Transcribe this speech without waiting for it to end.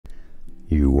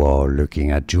You are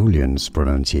looking at Julian's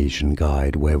pronunciation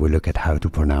guide, where we look at how to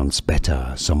pronounce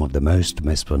better some of the most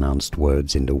mispronounced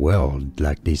words in the world,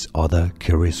 like this other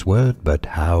curious word. But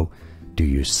how do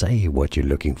you say what you're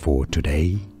looking for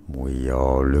today? We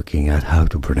are looking at how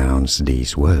to pronounce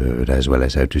these words, as well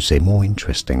as how to say more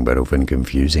interesting but often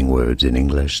confusing words in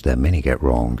English that many get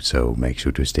wrong, so make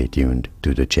sure to stay tuned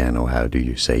to the channel. How do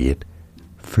you say it?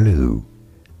 Flu.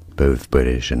 Both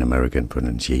British and American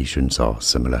pronunciations are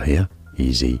similar here.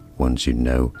 Easy once you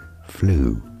know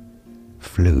flu,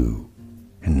 flu,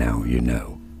 and now you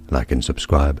know. Like and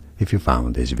subscribe if you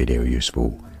found this video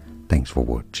useful. Thanks for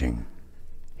watching.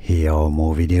 Here are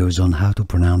more videos on how to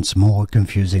pronounce more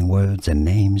confusing words and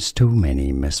names too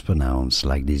many mispronounced.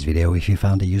 Like this video if you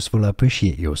found it useful. I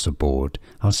appreciate your support.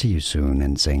 I'll see you soon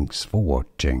and thanks for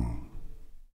watching.